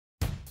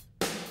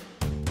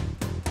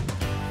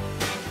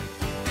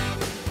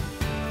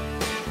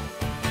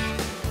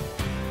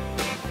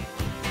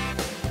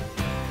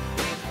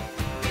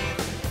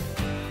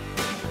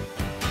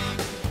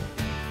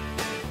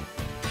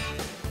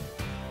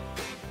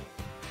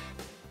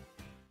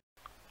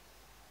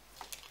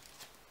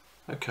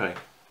Okay,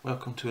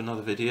 welcome to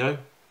another video.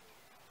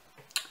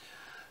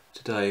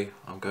 Today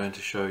I'm going to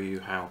show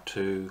you how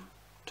to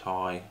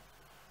tie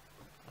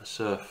a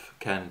surf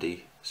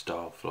candy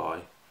style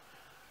fly.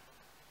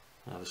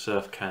 Now the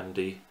surf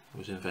candy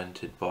was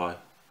invented by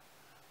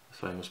the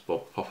famous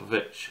Bob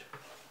Popovich,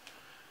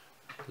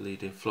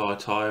 leading fly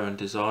tyer and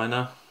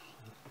designer.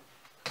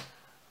 A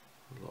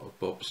lot of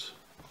Bob's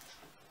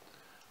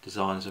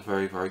designs are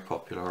very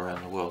popular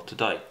around the world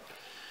today.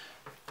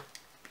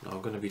 Now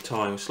I'm going to be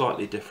tying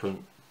slightly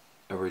different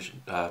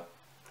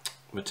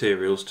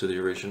materials to the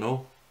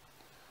original.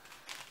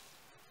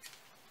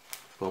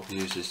 Bob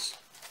uses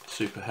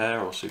super hair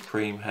or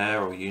supreme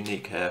hair or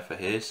unique hair for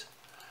his.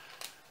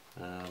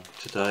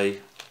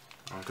 Today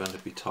I'm going to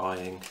be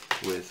tying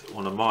with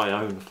one of my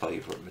own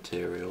favourite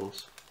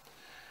materials,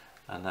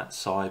 and that's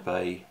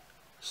saltwater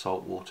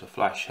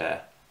flash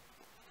hair.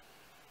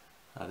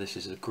 This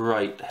is a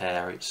great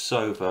hair, it's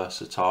so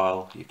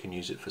versatile. You can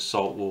use it for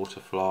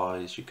saltwater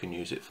flies, you can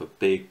use it for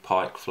big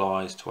pike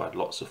flies to add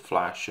lots of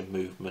flash and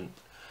movement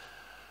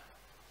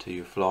to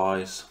your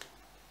flies.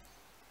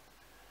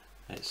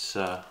 It's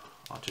I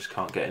just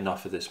can't get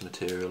enough of this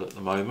material at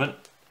the moment.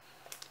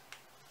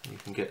 You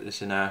can get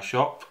this in our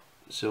shop,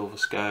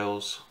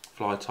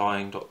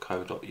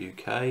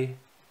 silverscalesflytying.co.uk,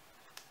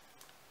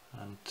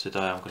 and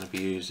today I'm going to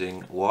be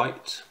using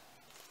white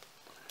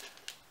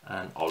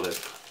and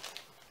olive.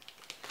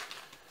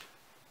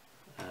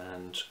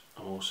 And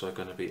I'm also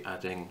going to be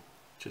adding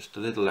just a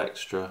little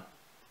extra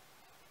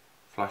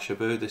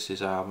flashaboo. This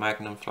is our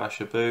Magnum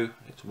flashaboo.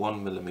 It's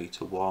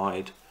 1mm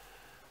wide,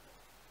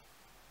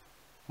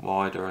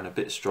 wider and a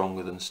bit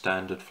stronger than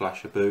standard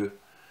flashaboo.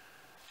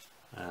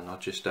 And I'll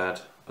just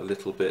add a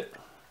little bit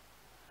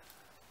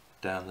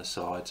down the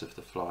sides of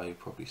the fly, you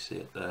probably see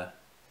it there,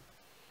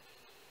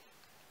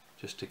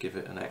 just to give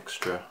it an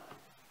extra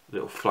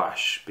little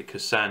flash,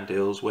 because sand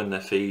eels, when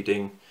they're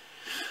feeding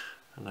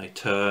and they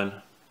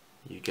turn,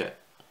 you get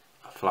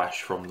a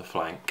flash from the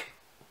flank.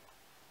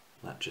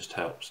 That just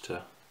helps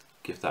to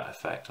give that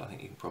effect. I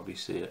think you can probably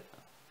see it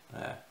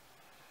there.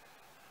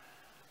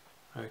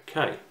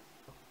 Okay,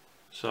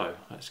 so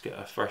let's get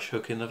a fresh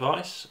hook in the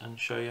vise and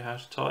show you how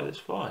to tie this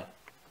fly.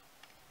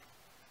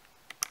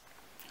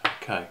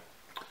 Okay,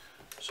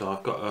 so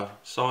I've got a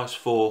size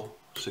 4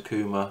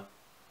 Sakuma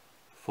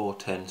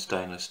 410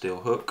 stainless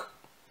steel hook,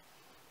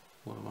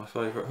 one of my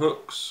favourite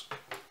hooks.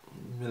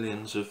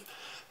 Millions of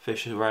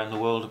fish around the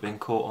world have been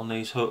caught on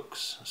these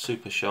hooks.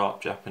 Super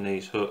sharp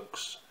Japanese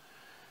hooks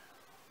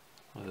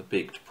with a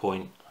beaked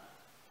point,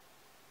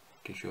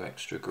 gives you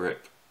extra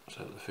grip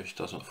so that the fish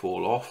doesn't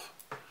fall off.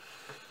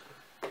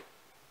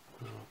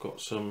 I've got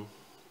some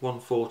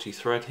 140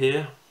 thread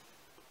here,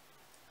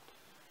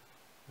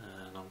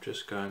 and I'm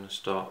just going to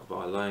start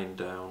by laying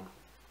down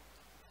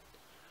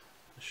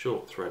a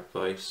short thread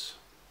base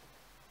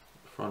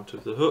at the front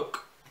of the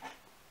hook,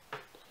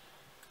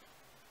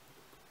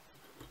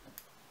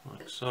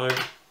 like so. There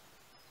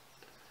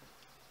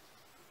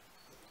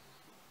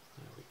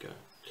we go.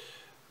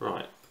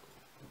 Right,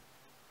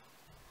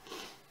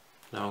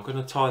 now I'm going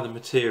to tie the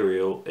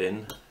material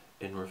in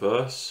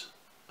reverse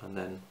and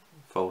then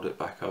fold it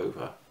back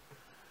over.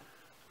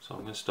 So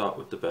I'm going to start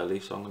with the belly,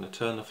 so I'm going to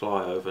turn the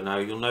fly over. Now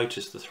you'll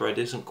notice the thread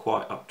isn't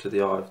quite up to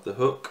the eye of the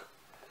hook,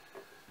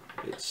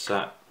 it's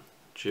sat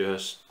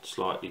just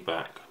slightly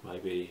back,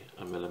 maybe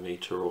a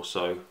millimetre or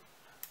so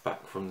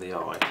back from the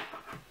eye.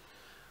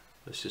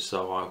 This is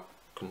so I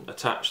can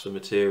attach the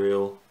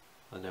material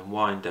and then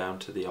wind down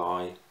to the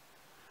eye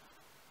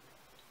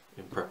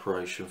in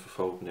preparation for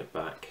folding it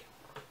back.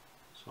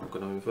 So I'm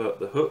going to invert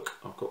the hook.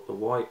 I've got the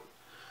white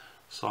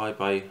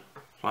Saibei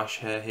flash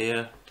hair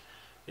here.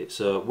 It's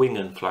a wing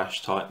and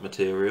flash type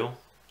material,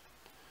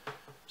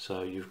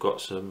 so you've got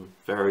some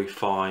very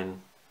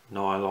fine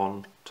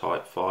nylon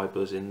type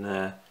fibres in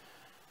there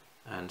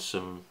and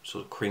some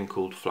sort of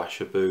crinkled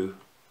flashaboo,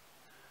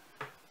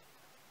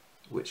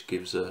 which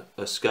gives a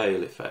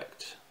scale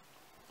effect.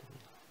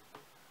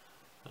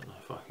 I don't know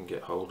if I can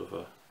get hold of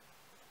a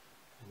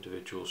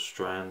individual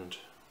strand,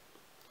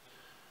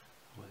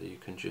 whether you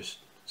can just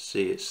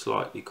see it's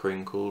slightly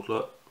crinkled,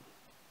 look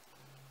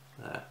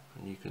there,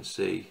 and you can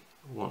see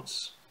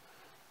once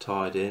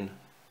tied in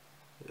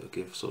it'll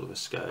give sort of a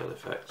scale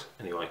effect.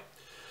 Anyway,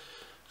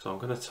 so I'm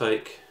going to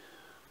take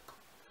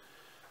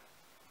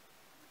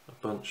a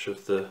bunch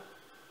of the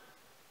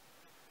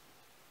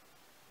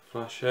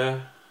flash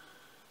hair,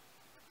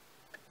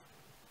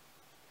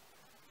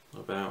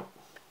 about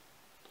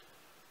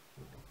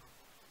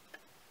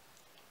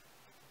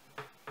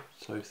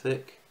so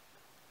thick,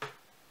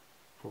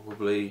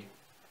 probably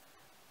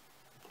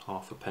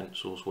half a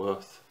pencil's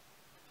worth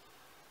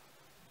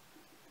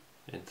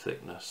in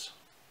thickness.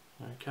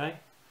 Okay,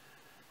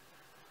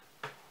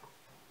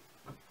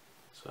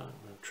 so I'm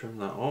going to trim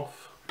that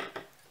off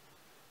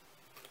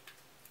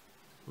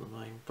the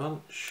main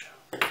bunch.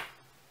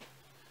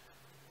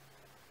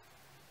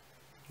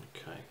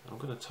 Okay, I'm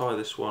going to tie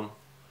this one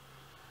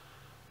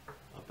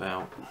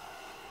about,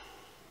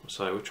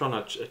 so we're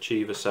trying to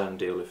achieve a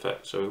sand eel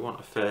effect, so we want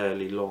a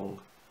fairly long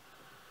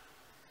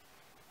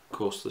Of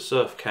course, the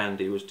surf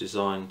candy was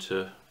designed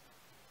to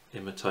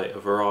imitate a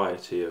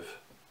variety of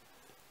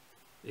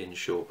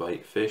inshore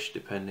bait fish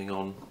depending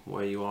on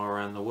where you are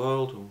around the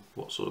world and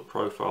what sort of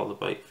profile the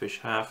bait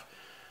fish have.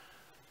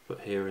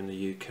 But here in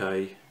the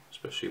UK,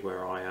 especially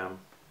where I am,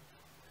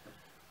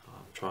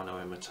 I'm trying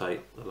to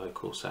imitate the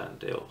local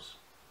sand eels.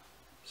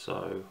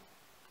 So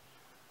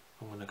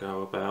I'm going to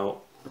go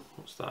about,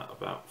 what's that,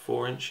 about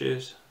 4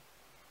 inches?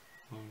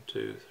 1,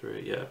 2,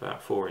 3, yeah,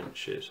 about 4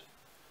 inches.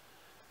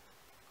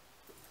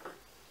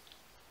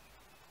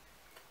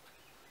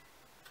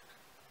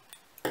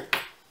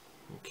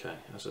 Okay,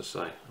 as I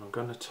say, I'm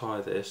going to tie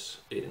this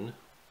in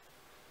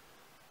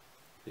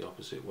the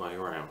opposite way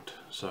around.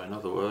 So in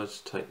other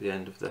words, take the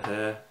end of the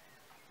hair,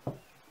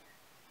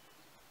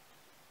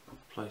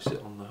 place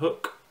it on the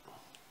hook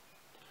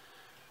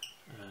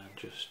and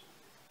just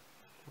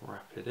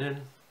wrap it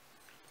in.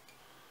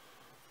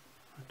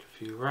 Make a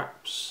few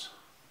wraps,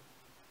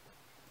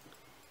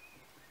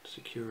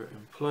 secure it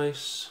in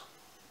place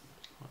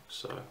like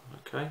so.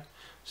 Okay,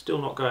 still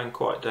not going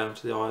quite down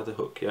to the eye of the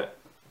hook yet,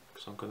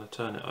 because I'm going to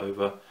turn it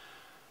over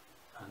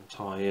and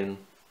tie in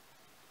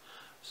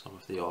some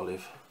of the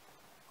olive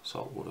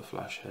saltwater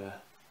flash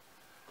hair.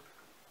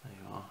 There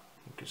you are.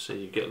 You can see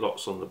you get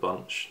lots on the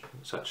bunch.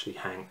 It's actually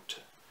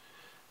hanked,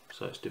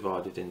 so it's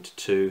divided into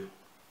 2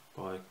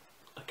 by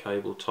a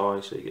cable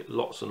tie, so you get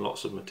lots and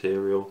lots of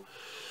material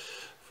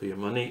for your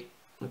money.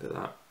 Look at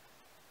that.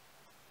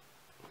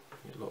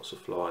 You get lots of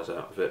flies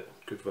out of it.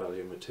 Good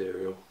value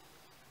material.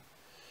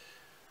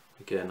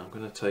 Again, I'm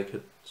going to take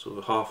a sort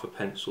of half a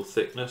pencil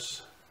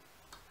thickness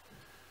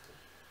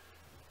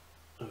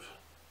of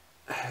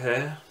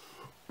hair.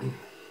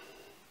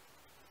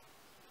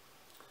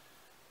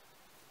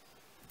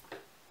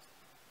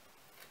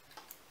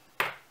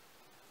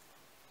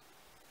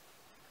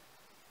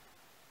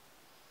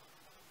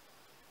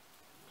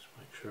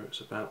 Sure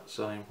it's about the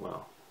same,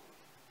 well,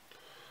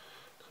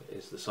 it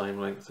is the same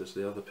length as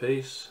the other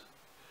piece.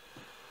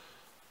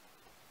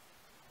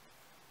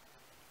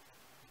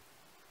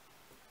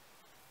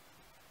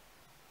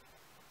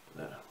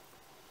 There.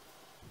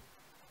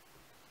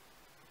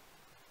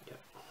 Yep.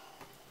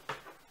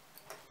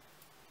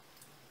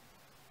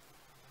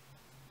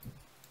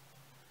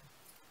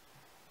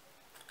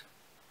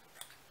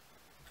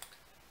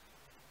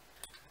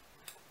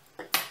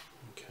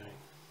 Okay.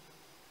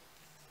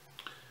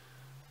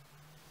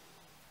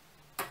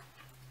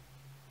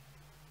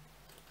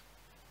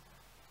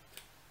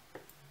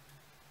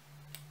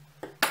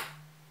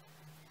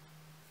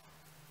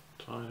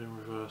 Tied in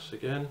reverse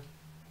again.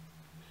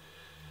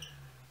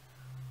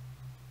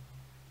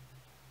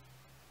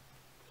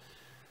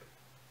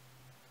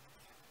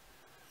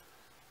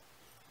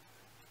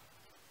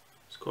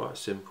 It's quite a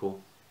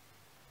simple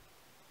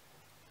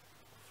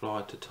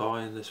fly to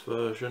tie in this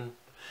version.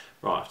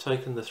 Right, I've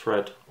taken the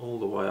thread all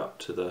the way up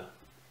to the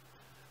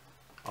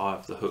eye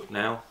of the hook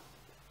now.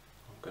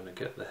 I'm going to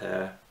get the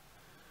hair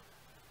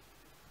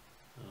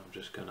and I'm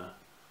just going to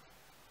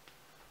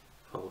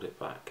fold it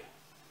back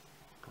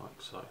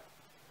like so.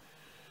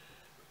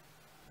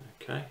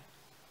 Okay,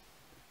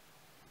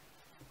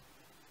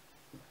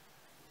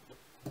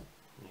 you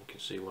can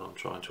see what I'm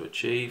trying to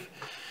achieve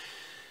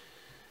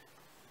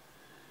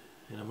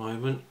in a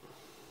moment.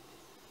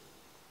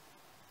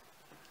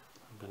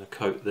 I'm going to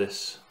coat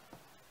this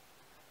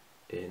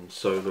in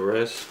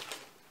Saltwater.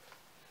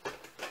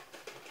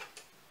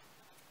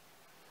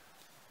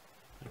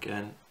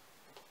 Again,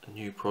 a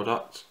new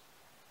product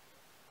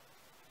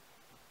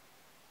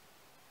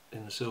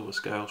in the silver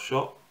scale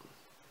shop.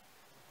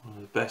 One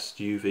of the best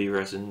UV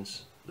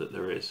resins that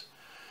there is.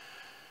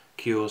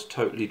 Cures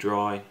totally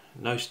dry,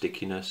 no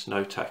stickiness,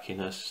 no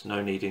tackiness,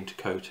 no needing to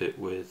coat it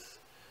with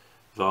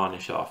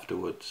varnish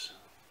afterwards.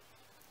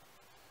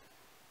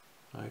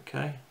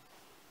 Okay,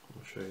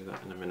 I'll show you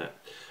that in a minute.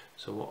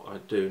 So what I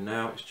do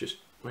now is just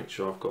make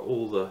sure I've got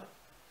all the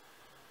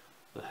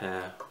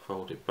hair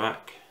folded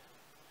back.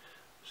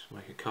 Just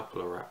make a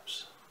couple of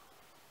wraps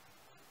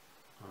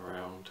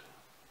around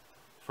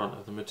the front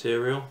of the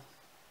material.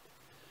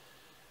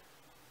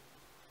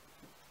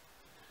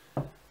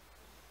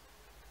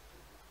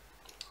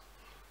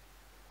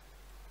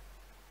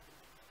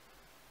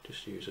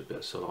 Just use a bit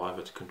of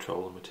saliva to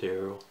control the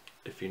material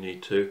if you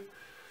need to.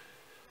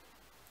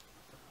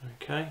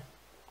 Okay.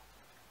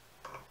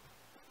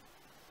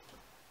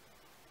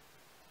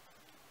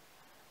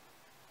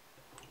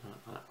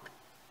 Like that.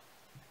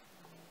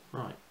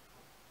 Right.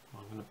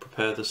 I'm going to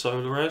prepare the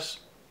Saltwater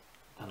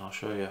and I'll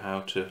show you how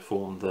to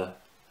form the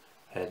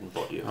head and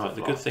body of the fly.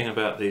 The good thing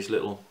about these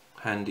little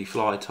handy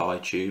fly tie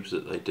tubes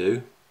that they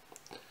do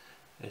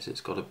is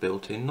it's got a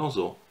built-in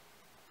nozzle.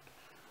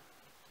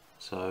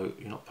 So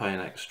you're not paying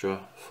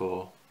extra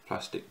for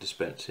plastic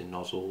dispensing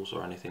nozzles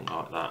or anything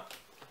like that.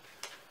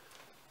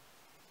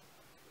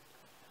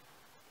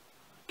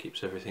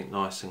 Keeps everything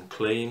nice and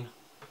clean.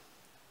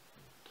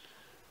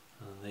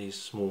 And these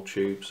small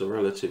tubes are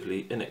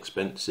relatively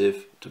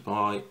inexpensive to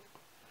buy,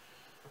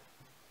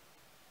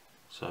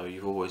 so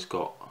you've always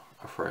got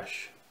a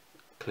fresh,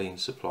 clean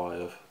supply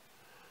of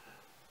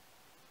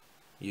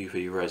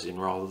UV resin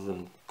rather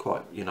than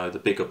quite, you know, the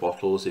bigger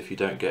bottles. If you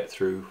don't get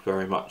through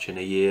very much in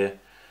a year,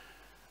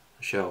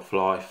 the shelf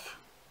life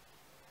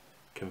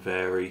can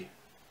vary,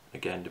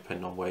 again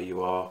depending on where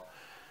you are,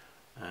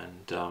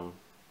 and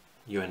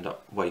you end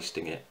up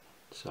wasting it.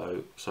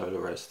 So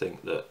Solarez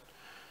think that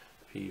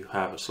if you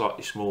have a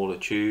slightly smaller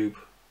tube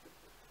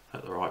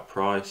at the right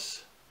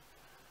price,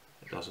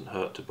 it doesn't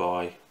hurt to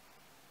buy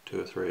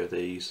 2 or 3 of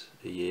these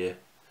a year,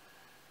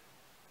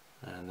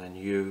 and then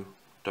you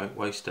don't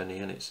waste any,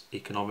 and it's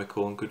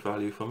economical and good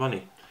value for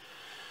money.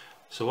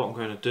 So what I'm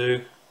going to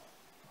do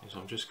is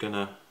I'm just going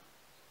to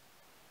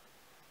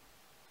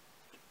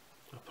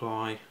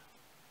apply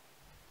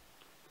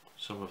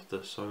some of the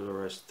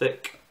Solarez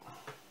thick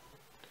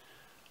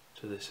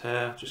to this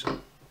hair. Just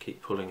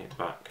keep pulling it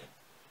back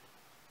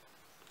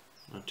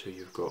until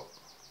you've got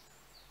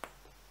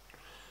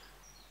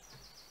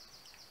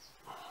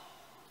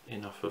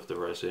enough of the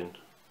resin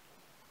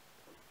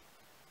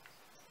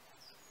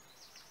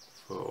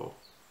for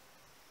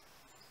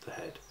the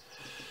head.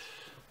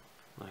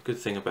 Now, a good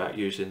thing about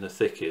using the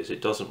thick is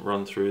it doesn't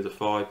run through the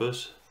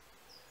fibres.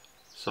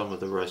 Some of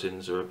the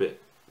resins are a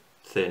bit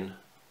thin,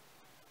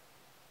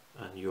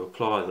 and you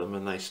apply them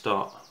and they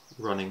start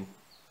running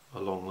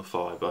along the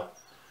fibre,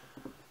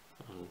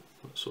 and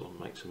that sort of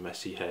makes a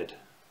messy head.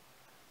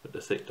 But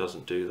the thick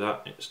doesn't do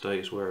that, it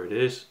stays where it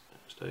is,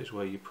 it stays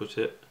where you put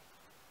it,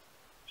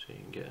 so you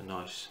can get a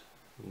nice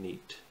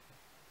neat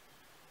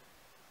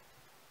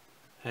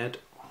head.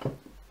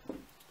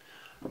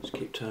 Just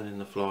keep turning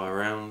the fly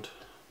around.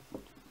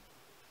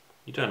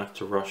 You don't have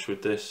to rush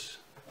with this,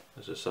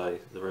 as I say,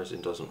 the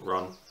resin doesn't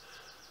run,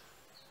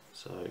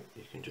 so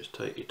you can just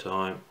take your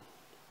time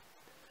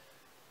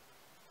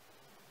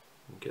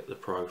and get the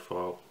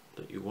profile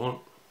that you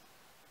want.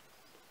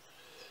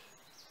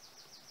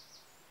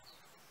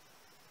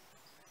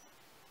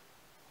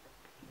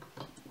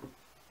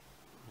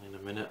 In a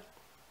minute,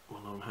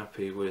 when I'm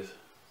happy with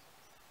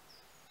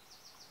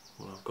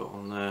what I've got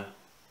on there,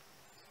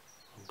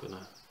 I'm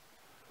gonna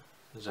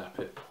zap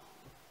it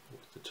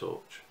with the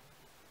torch.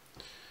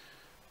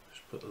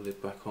 Just put the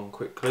lid back on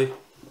quickly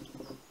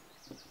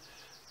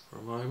for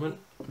a moment.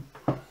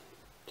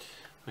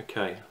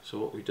 Okay, so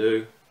what we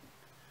do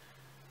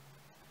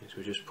is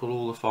we just pull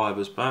all the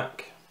fibres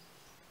back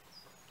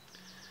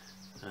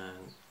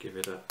and give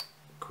it a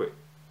quick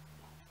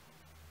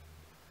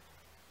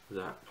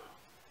zap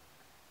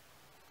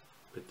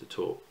with the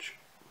torch.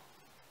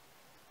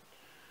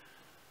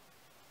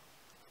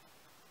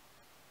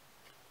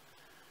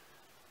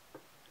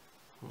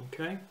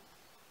 Okay.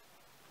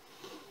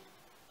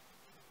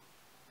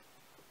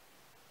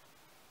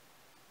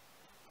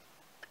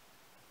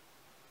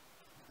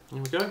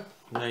 There we go.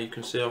 Now you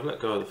can see I've let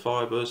go of the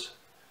fibres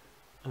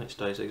and it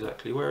stays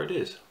exactly where it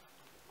is.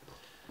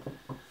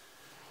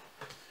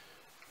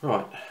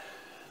 Right,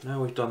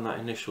 now we've done that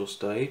initial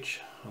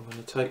stage, I'm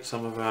going to take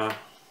some of our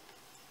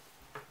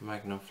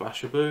Magnum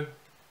Flashabou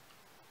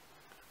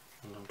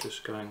and I'm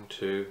just going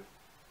to,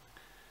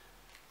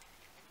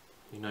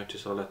 you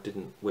notice I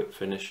didn't whip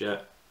finish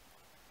yet,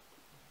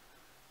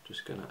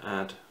 just going to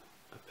add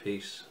a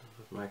piece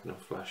of Magnum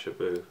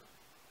Flashabou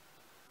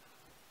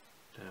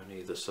down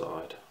either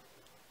side,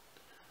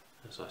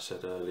 as I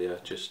said earlier,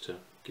 just to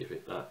give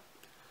it that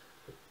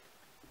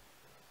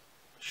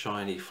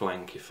shiny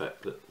flank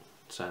effect that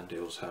sand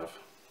eels have.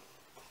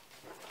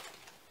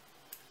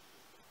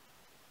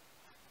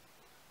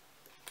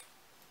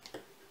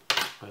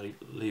 I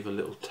leave a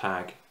little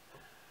tag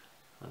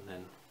and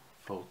then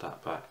fold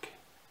that back,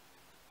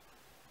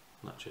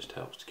 and that just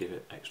helps to give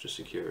it extra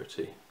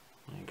security.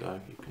 There you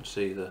go, you can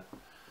see the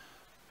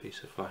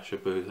piece of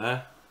Flashabou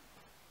there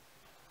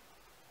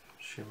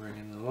shimmering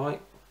in the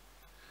light,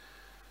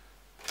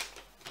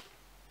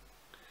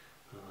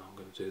 and I'm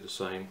going to do the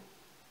same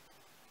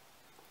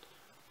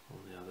on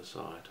the other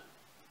side.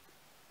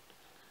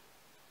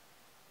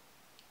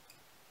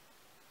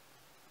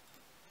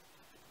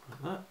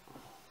 Like that.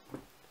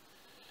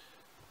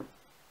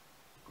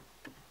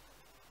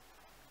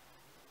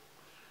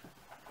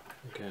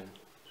 Again,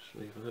 just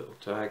leave a little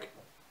tag,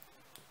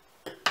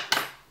 which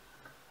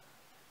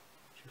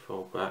you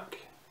fold back.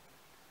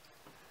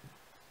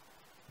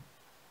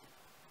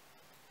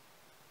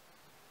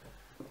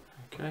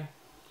 Okay.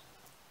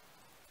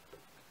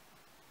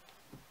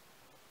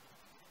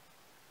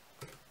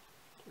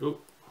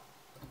 Oop,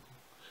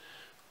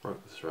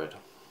 broke the thread.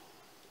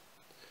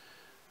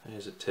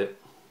 Here's a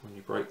tip: when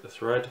you break the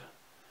thread,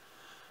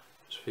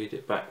 just feed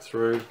it back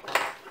through.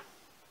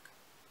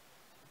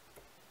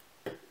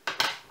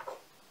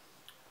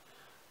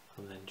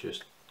 And then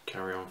just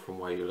carry on from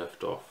where you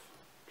left off.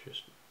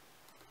 Just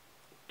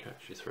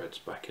catch your threads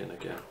back in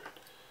again,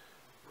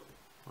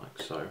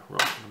 like so.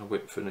 Right, I'm going to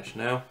whip finish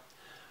now.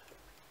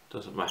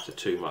 Doesn't matter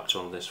too much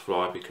on this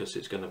fly because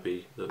it's going to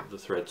be, the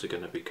threads are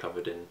going to be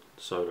covered in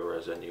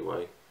Solarez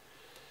anyway.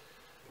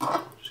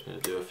 I'm just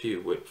going to do a few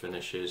whip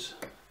finishes.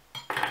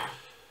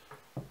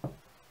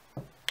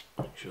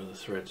 Make sure the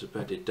threads are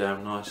bedded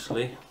down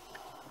nicely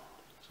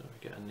so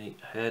we get a neat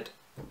head.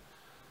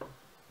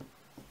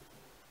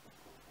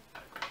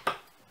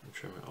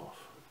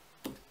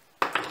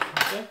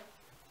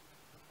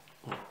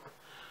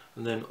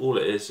 And then all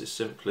it is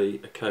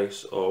simply a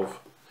case of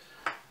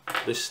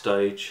this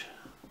stage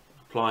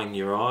applying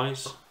your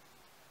eyes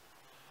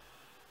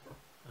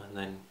and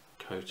then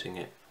coating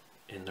it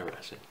in the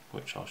resin,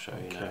 which I'll show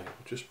you now.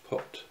 I've just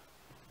popped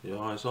the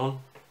eyes on.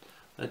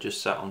 They're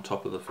just sat on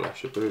top of the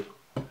Flashaboo,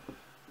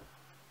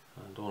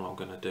 and all I'm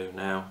going to do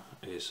now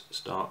is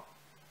start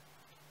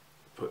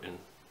putting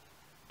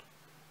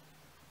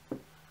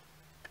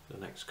the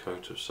next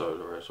coat of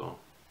solar res on.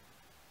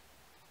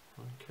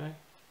 Okay.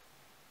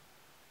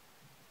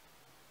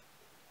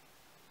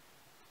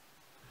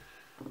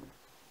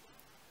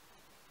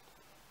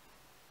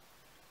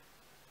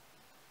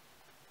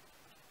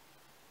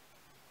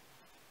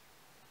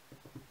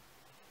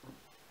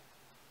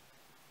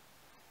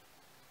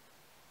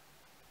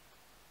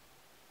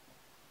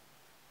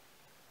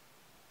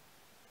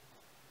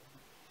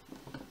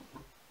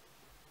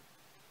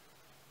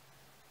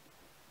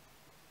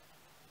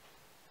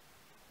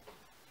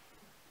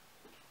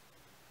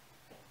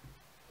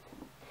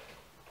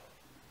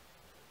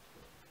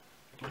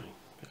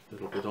 A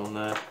little bit on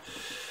there,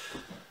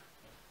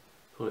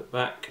 pull it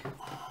back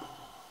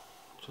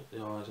so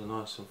the eyes are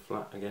nice and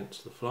flat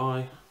against the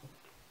fly,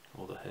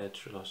 or the head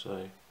should I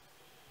say,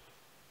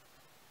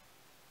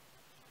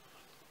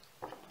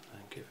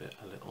 and give it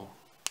a little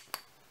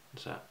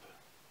zap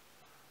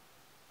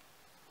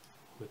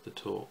with the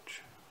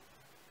torch.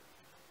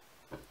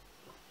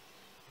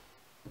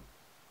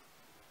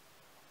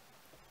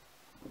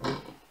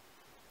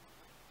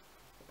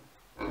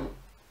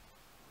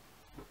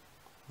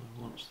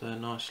 Once they're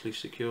nicely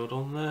secured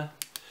on there,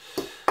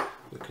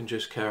 we can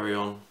just carry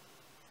on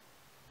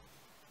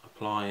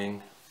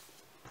applying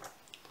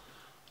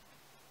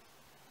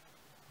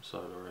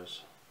solar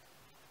res.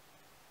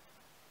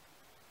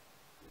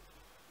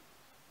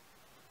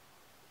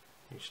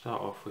 You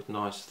start off with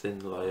nice thin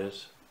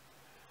layers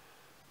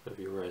of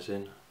your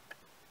resin.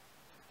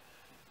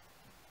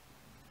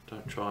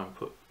 Don't try and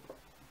put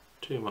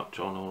too much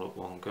on all at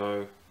one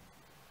go.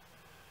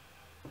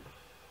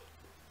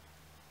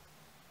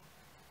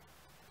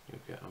 You'll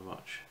get a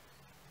much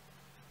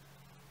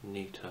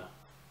neater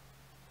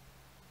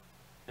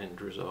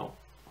end result.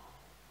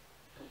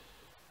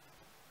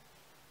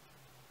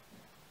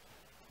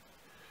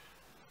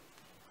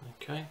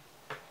 Okay.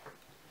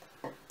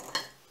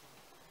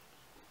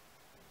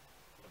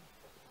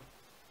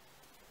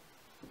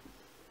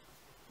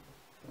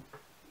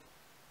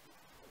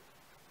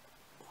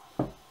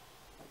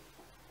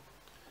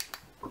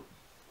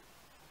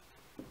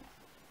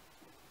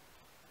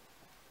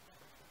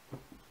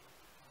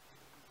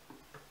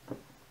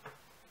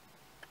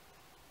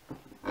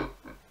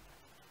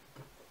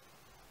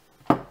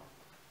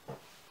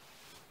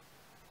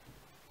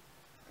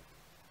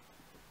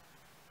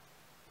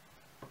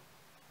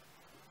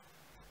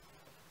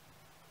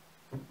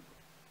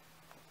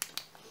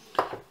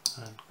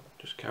 And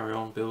just carry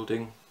on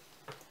building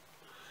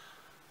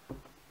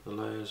the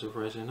layers of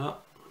resin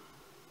up.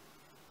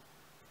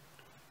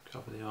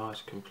 Cover the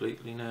eyes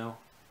completely now.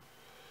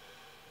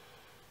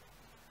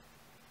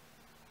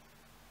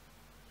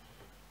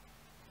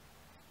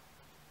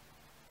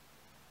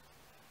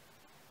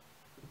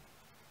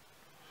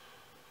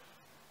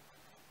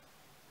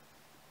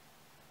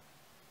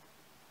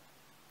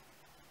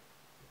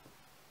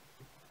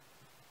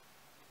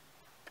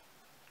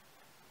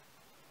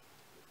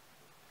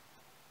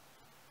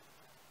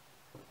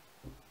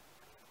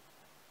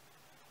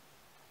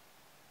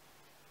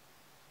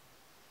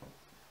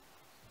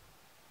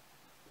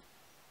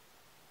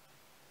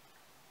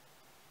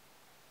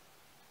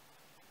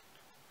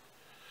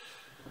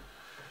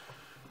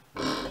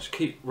 Just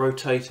keep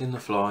rotating the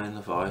fly in the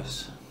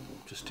vise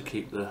just to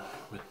keep the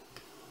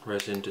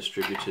resin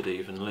distributed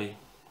evenly,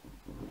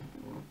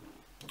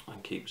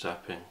 and keep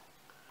zapping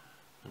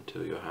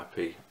until you're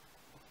happy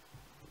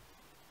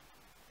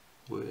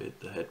with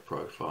the head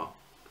profile.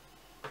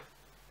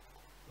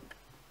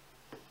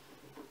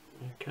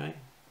 Okay.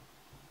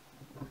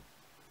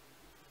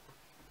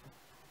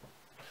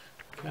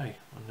 Okay,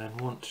 and then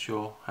once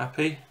you're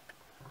happy,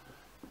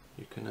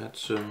 you can add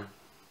some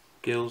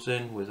gills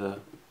in with a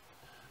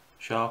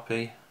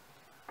Sharpie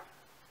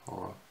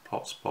or a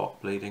hot spot,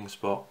 bleeding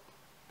spot.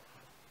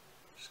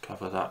 Just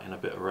cover that in a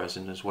bit of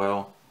resin as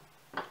well.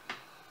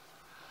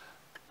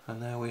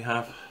 And there we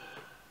have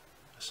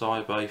a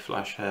Sci-Bay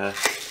flash hair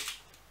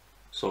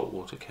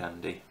saltwater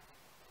candy,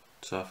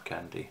 surf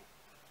candy.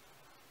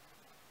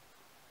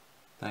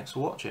 Thanks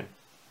for watching.